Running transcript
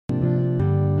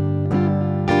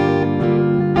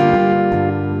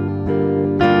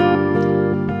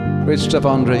Great stuff,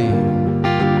 Andre.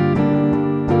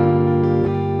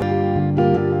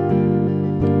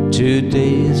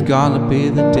 Today is gonna be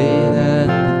the day that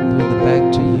I bring it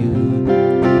back to you.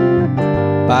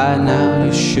 By now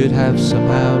you should have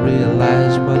somehow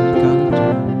realized what you're gonna do.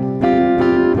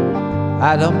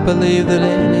 I don't believe that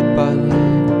anybody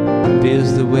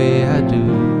feels the way I do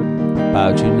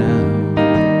about you now.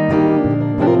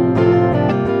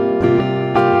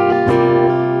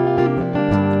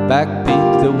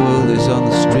 Backbeat, the world is on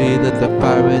the street, that the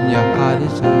fire in your heart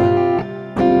is high.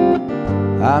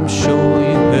 I'm sure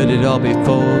you heard it all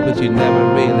before, but you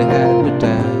never really had me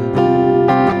down.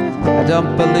 I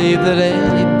don't believe that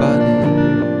anybody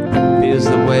feels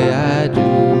the way I do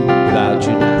about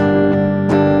you now.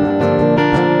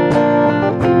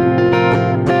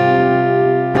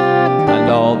 And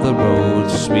all the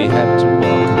roads we have to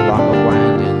walk along are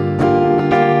winding,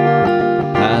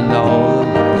 and all the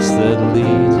lights that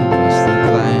lead to us that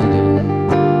blinding.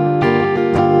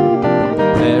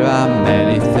 There are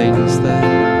many things that I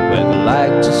would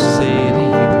like to say to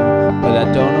you, but I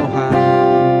don't know how.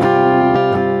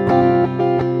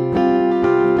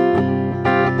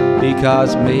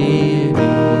 Because maybe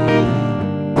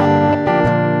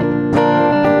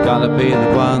I'm gonna be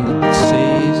the one that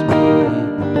sees me.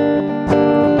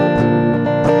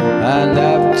 And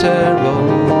after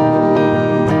all,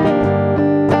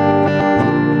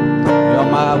 you're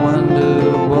my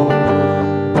Wonderwall.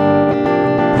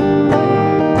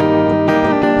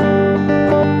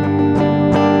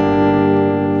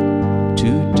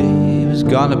 Today was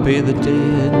gonna be the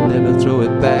day I'd never throw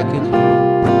it back at you.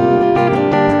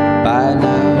 By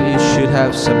now you should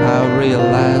have somehow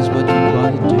realized what you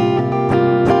want to do.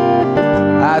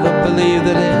 I don't believe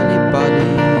that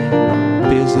anybody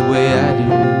feels the way I do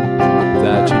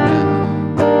without you now.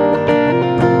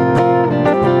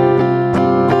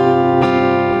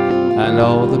 And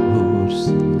all the roads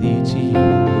that lead to you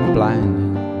are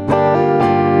blinding,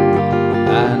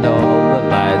 and all the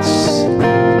lights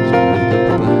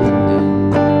are blinding.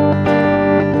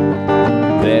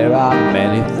 There are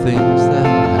many things that I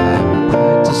would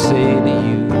like to say to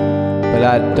you, but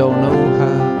I don't know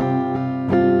how.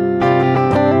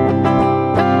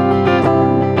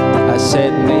 I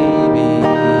said maybe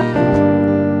I'm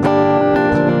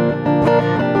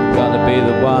gonna be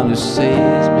the one who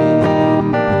saves me.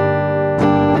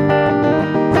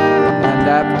 And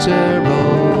after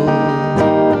all,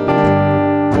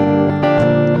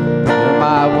 you're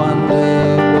my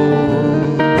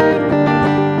Wonderwall.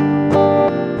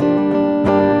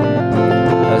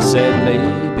 I said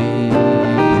maybe I'm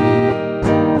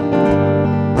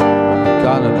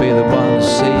gonna be the one who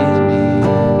saves me.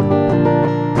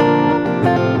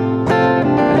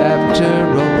 And after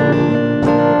all,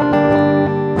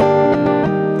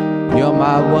 you're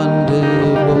my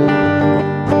Wonderwall.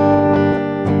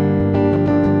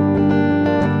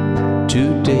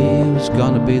 Today was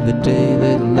gonna be the day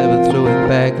they'll never throw it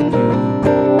back at you.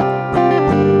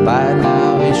 By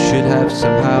now you should have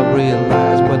somehow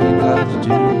realized what you got to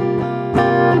do.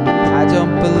 I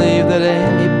don't believe that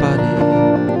anybody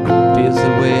feels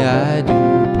the way I do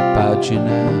about you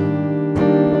now.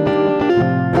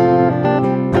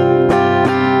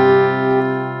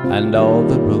 And all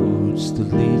the roads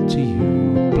that lead to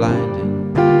you are blinding,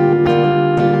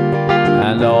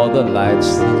 and all the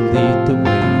lights that lead the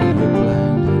way are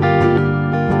blinding.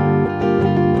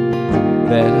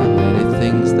 There are many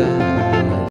things that